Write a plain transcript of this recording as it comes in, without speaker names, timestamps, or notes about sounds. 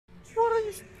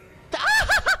This...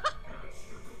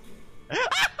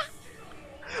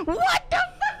 What the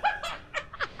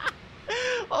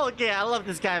Okay, I love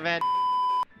this guy, man.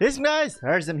 This guys,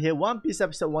 Harissm here. One Piece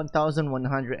episode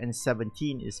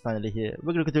 1117 is finally here.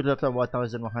 We're gonna continue episode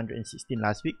 1116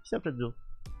 last week.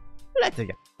 Let's go.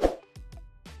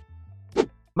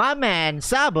 My man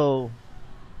Sabo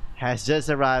has just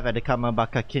arrived at the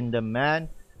Kamabaka Kingdom, man.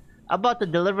 About to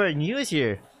deliver news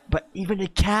here. But even the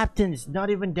captains, not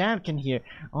even them, can hear.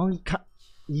 Only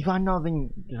Ivanov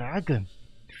and Dragon.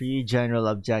 3 general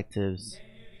objectives: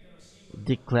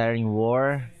 declaring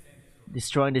war,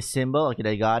 destroying the symbol. Okay,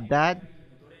 they got that.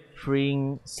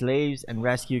 Freeing slaves and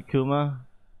rescue Kuma.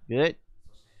 Good.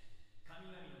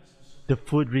 The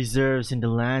food reserves in the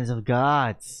lands of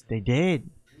gods. They did.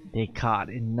 They caught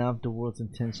enough of the world's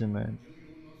attention, man.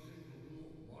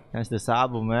 That's the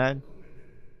Sabo, man.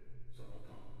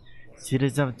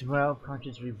 Citizens of 12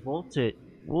 countries revolted.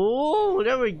 Oh,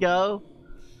 there we go.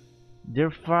 Their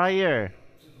fire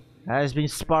has been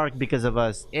sparked because of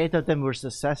us. 8 of them were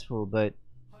successful, but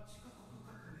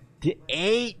the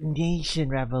 8-nation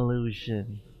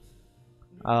revolution.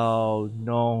 Oh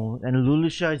no. And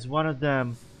Lulusha is one of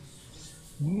them.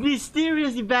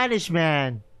 Mysteriously vanished,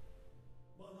 man.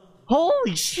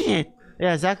 Holy shit.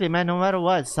 Yeah, exactly, man. No matter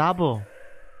what, Sabo,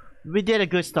 we did a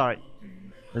good start.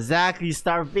 Exactly.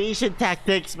 Starvation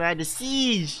tactics, man. The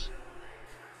siege.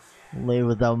 Live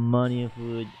without money and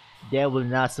food. They will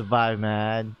not survive,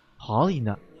 man. Holy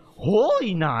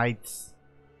Knights.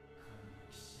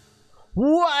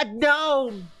 What?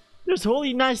 No! There's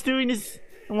Holy Knights doing this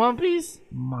in One Piece?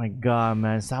 My god,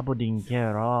 man. Sabo didn't care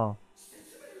at all.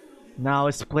 Now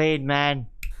it's played, man.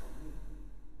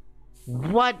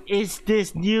 What is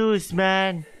this news,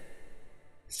 man?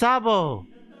 Sabo!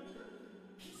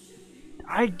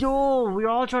 I do! We're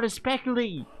all trying to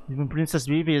speculate. Even Princess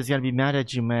Vivi is gonna be mad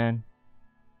at you, man.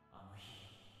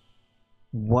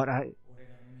 What were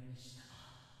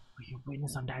you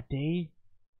witness on that day?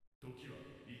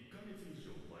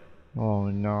 Oh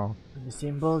no. The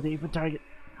symbol, they even target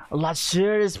a lot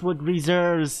serious food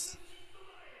reserves.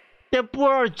 The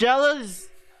poor are jealous.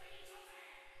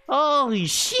 Holy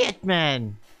shit,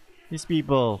 man. These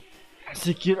people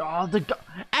execute all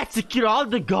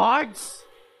the guards.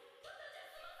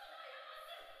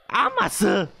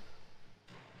 Amasa.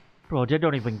 Bro, they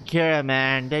don't even care,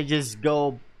 man. They just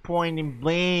go pointing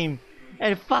blame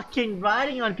and fucking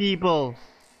riding on people.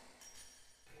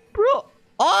 Bro.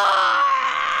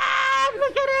 Oh,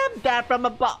 look at him. That from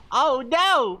above. Oh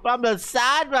no, from the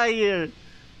side right here.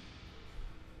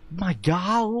 My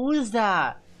god, who is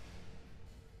that?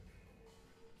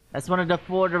 That's one of the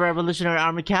 4 Revolutionary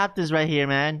Army captains right here,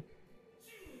 man.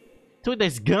 Took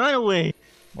this gun away.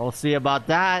 We'll see about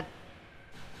that.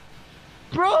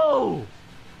 Bro!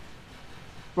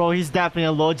 Bro, he's definitely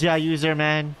a Logia user,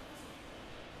 man.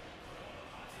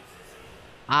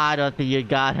 I don't think you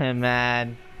got him,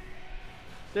 man.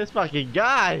 This fucking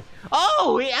guy.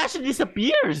 Oh, he actually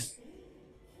disappears.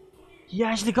 He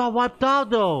actually got wiped out,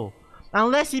 though.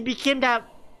 Unless he became that...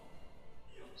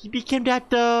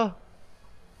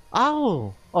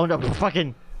 owl. Oh, no,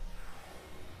 fucking...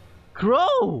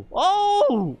 crow.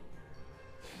 Oh!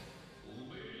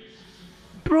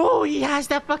 Bro, he has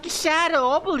that fucking shadow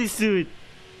Opally suit.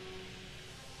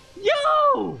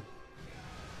 Yo!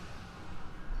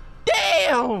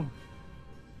 Damn!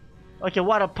 Okay,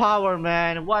 what a power,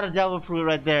 man. What a devil fruit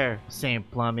right there. Same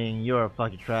plumbing. You're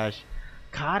fucking trash.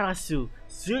 Karasu.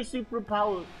 Super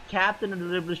power. Captain of the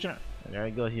Revolution. There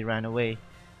we go. He ran away.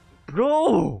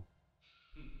 Bro!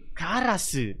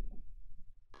 Karasu.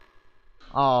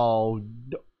 Oh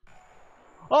no.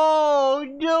 Oh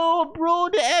no, bro.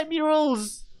 The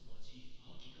admirals.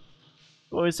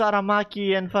 Oh, it's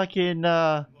Aramaki and fucking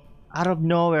out of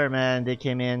nowhere, man. They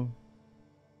came in.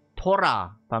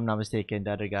 Tora, if I'm not mistaken,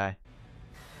 the other guy.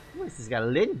 Who is this guy?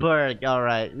 Lindberg.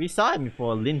 Alright, we saw him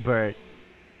before. Lindberg.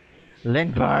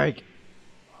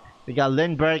 We got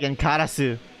Lindberg and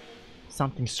Karasu.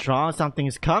 Something strong, something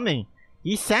is coming.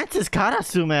 He senses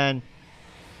Karasu, man.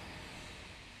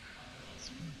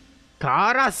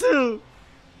 Karasu!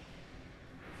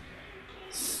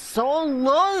 So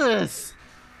lawless!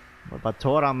 What about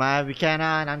Tora, man? We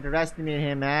cannot underestimate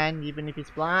him, man. Even if he's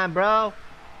blind, bro.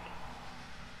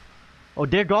 Oh,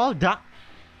 they're all done.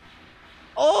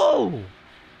 Oh!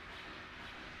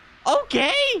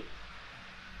 Okay!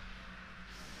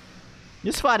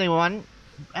 Just fighting one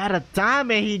at a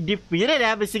time, and he defeated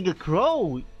every single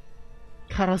crow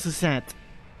Karasu sent.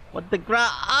 What the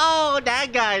crap? Oh,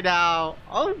 that guy now.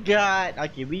 Oh god.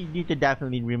 Okay, we need to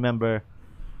definitely remember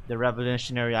the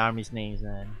Revolutionary Army's names,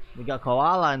 man. We got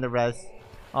Koala and the rest.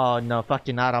 Oh no,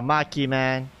 fucking Aramaki,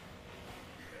 man.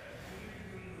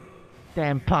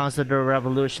 10 pounds of the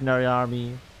Revolutionary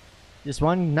Army. Just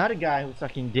one another guy who's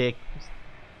sucking dick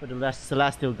for the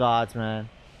celestial gods, man.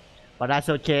 But that's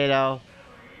okay though.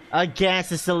 Against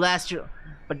the celestial.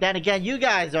 But then again, you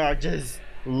guys are just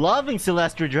loving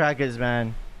celestial dragons,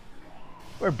 man.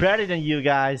 We're better than you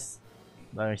guys.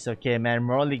 But it's okay, man.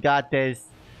 Morley got this.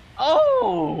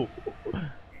 Oh!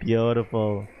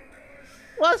 Beautiful.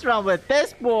 What's wrong with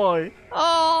this boy?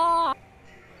 Oh!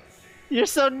 You're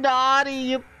so naughty,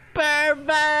 you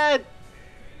pervert!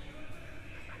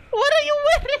 What are you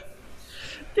wearing?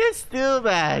 This too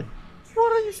bad.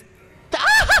 What are you?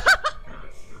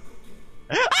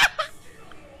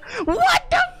 What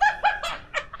the?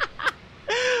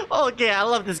 Okay, I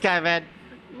love this guy, man.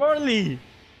 Morley.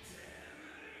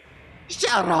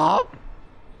 Shut up.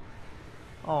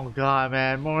 Oh god,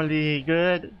 man. Morley,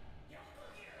 good.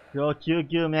 Yo,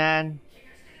 QQ, man.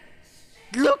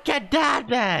 Look at that,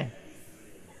 man.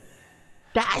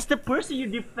 That's the person you're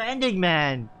defending,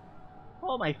 man.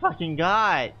 Oh my fucking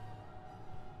god.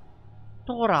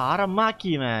 Tora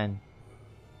Aramaki, man.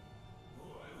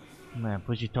 Man,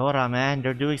 Fujitora, man.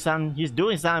 They're doing something. He's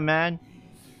doing something, man.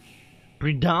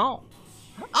 Bring down.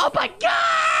 Oh my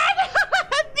god!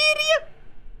 Video!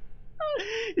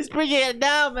 He's bringing it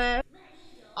down, man.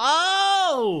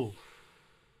 Oh!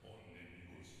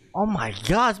 Oh my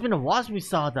god, it's been a while since we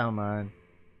saw that, man.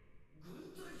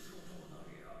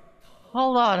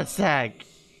 Hold on a sec.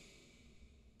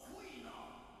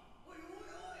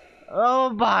 Oh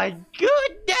my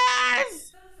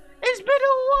goodness! It's been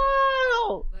a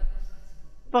while!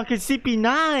 Fucking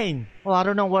CP9! Well, I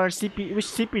don't know which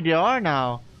CP they are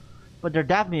now. But they're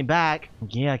definitely back.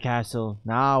 Yeah, Castle.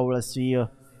 Now we'll see you.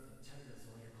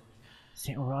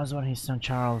 St. Roswell and his son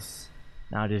Charles.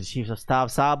 Now the chiefs of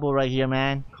staff Sabo right here,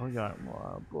 man.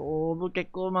 Oh, look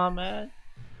at Kuma, man.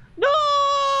 No!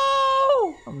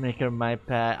 I'll make her my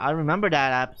pet. I remember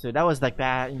that episode. That was like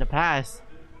that in the past.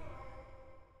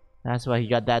 That's why he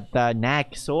got that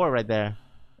neck sore right there.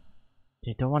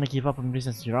 They don't want to give up on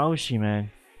Princess Hiroshi, man.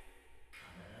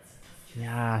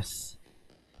 Yes.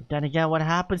 But then again, what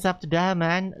happens after that,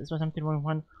 man? Is something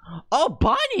one. Oh,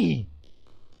 Bonnie!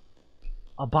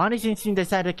 Oh, Bonnie's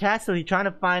inside the castle. He's trying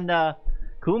to find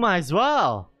Kuma as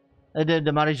well. The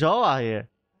Marijoa here.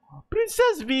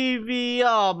 Princess Vivi!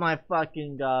 Oh my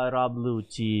fucking god, Rob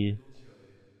Lucci.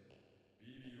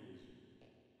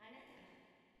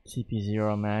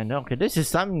 CP0, man. Okay, this is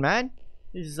something, man.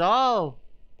 This is all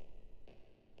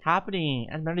happening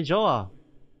at Marijoa.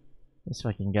 This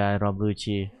fucking guy, Rob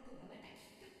Lucci.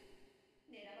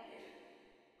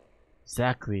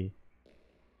 Exactly.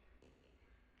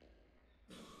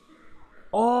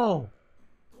 Oh!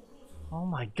 Oh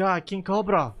my god, King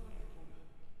Cobra!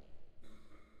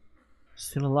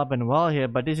 Still alive and well here,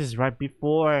 but this is right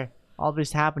before all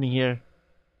this happening here.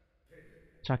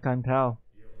 Chuck and tell.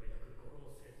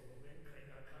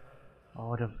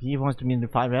 Oh, he wants to meet the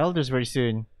 5 elders very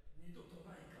soon.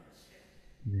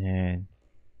 Man.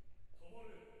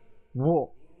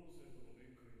 Whoa.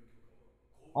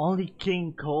 Only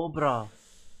King Cobra.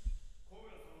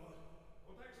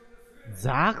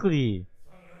 Exactly.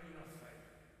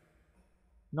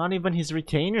 Not even his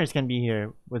retainers can be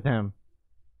here with him.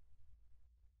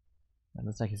 It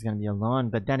looks like he's gonna be alone,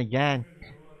 but then again,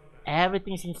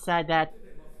 everything's inside that.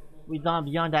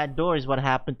 Beyond that door is what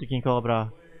happened to King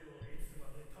Cobra.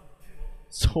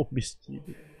 So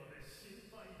mischievous.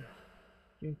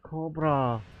 King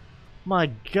Cobra. My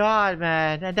god,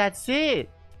 man. And that's it.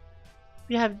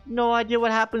 We have no idea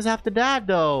what happens after that,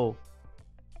 though.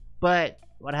 But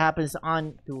what happens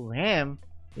on to him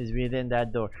is within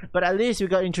that door. But at least we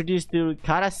got introduced to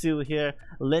Karasu here,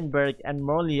 Lindberg, and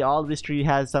Morley. All these three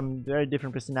has some very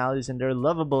different personalities, and they're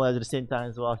lovable at the same time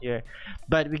as well here.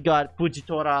 But we got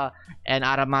Fujitora and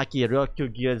Aramaki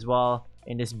Ryokyugi as well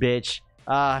in this bitch.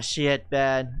 Ah, shit,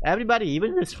 man. Everybody,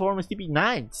 even this former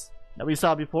CP9s that we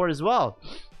saw before as well,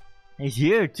 is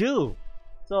here too.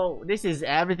 So this is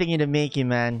everything in the making,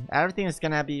 man. Everything is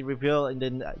gonna be revealed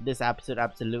in this episode,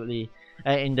 absolutely,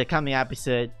 in the coming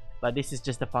episode. But this is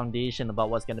just the foundation about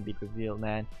what's gonna be revealed,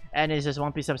 man. And it's just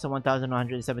One Piece episode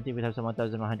 1117 with episode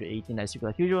 1118 as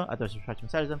like usual. I thought it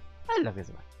was Harissm. I love you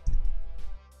so much.